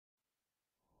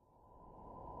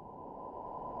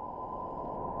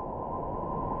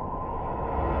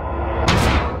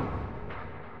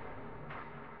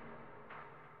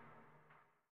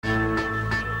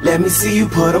Let me see you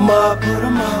put 'em up.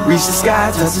 Reach the sky,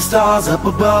 touch the stars up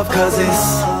above. Cause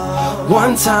it's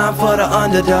one time for the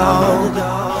underdog.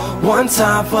 One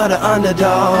time for the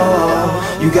underdog.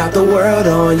 You got the world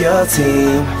on your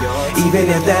team,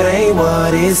 even if that ain't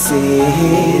what it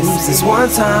seems. It's one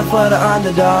time for the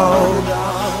underdog.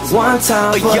 One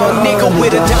time for a young nigga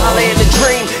with $1 and a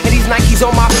dream, and these Nikes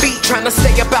on my feet, trying to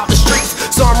stay about the streets.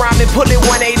 So I'm rhyming, pulling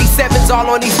 187s all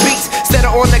on these beats, instead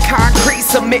of on the concrete,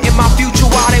 submitting my future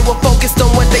while they were focused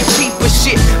on what they cheap. But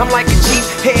shit, I'm like a chief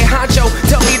head honcho.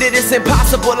 Tell me that it's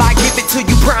impossible, I give it to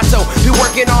you pronto. Be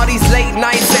working all these late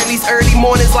nights and these early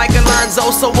mornings like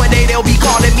Alonzo. So one day they'll be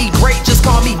calling me great, just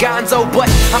call me Gonzo.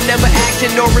 But I'm never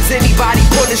acting, nor is anybody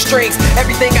pulling strings.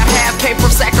 Everything I have came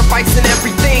from sacrificing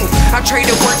everything. I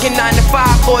traded working 9 to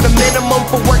 5 for the minimum,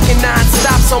 for working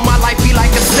non-stop, so my life be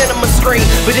like a cinema screen.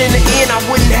 But in the end I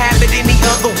wouldn't have it any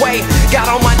other way. Got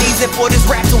on my knees and for this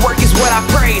rap to work is what I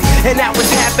prayed. And that was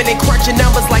happening, crunching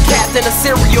numbers like Captain, a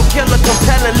serial killer,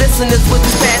 compelling listeners with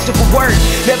this passion for words.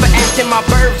 Never acting my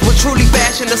verbs, but truly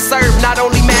fashion to serve not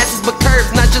only masses but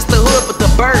curves, not just the hood but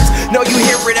the birds. Know you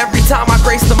hear it every time I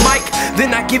grace the mic,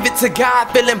 then I give it to God,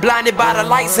 feeling blinded by the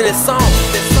lights in this song.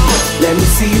 Let me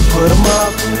see you put 'em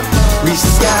up. Reach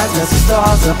the skies, touch the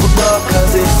stars up above.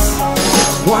 Cause it's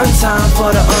one time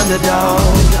for the underdog.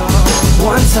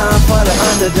 One time for the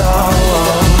underdog.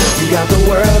 You got the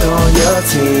world on your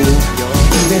team,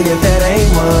 even if that ain't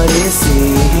what it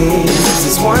seems.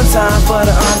 It's one time for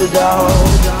the underdog.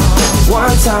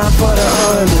 One time for the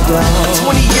underdog.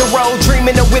 20-year-old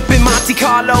dreaming of whipping Monte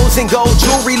Carlos and gold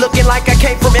jewelry, looking like I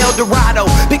came from El Dorado.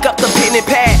 Pick up the pen and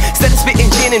pad, instead of spitting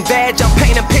gin and vag, I'm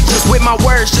painting pictures with my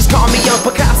words, just call me Young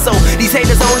Picasso. These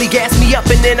haters only gas me up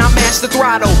and then I mash the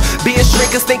throttle. Being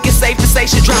drinkers think it's safe to say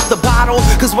should drop the bottle,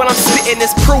 cause what I'm spitting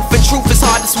is proof, and truth is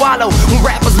hard to swallow. When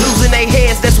rappers losing their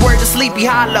heads, that's word to Sleepy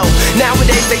Hollow.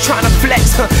 Nowadays they tryna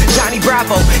flex, Johnny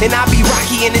Bravo, and I be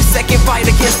Rocky in his second fight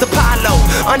against Apollo.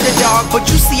 Underdog, but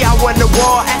you see I won the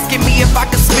war. Asking me if I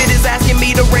could spit is asking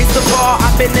me to raise the bar.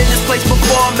 I've been in this place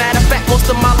before, matter of fact most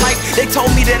of my life. They told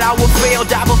me that I would fail,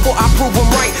 die before I prove them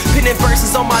right. Pinning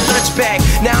verses on my lunch bag,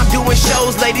 now I'm doing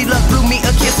shows. Lady Luck blew me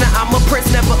a kiss, now I'm a prince,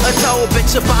 never a toad.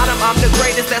 Bitch your bottom, I'm the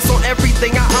greatest, that's on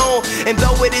everything I own. And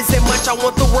though it isn't much, I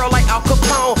want the world like Al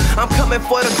Capone. I'm coming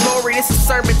for the glory, this is a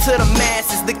sermon to the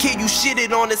masses. The kid you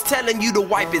shitted on is telling you to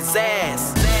wipe his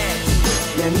ass.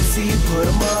 Let me see you put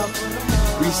 'em up.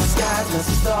 Reach the skies, touch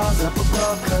the stars up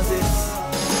above. Cause it's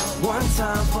one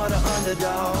time for the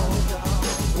underdog.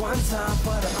 One time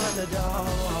for the underdog.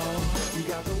 You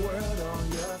got the world on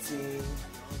your team.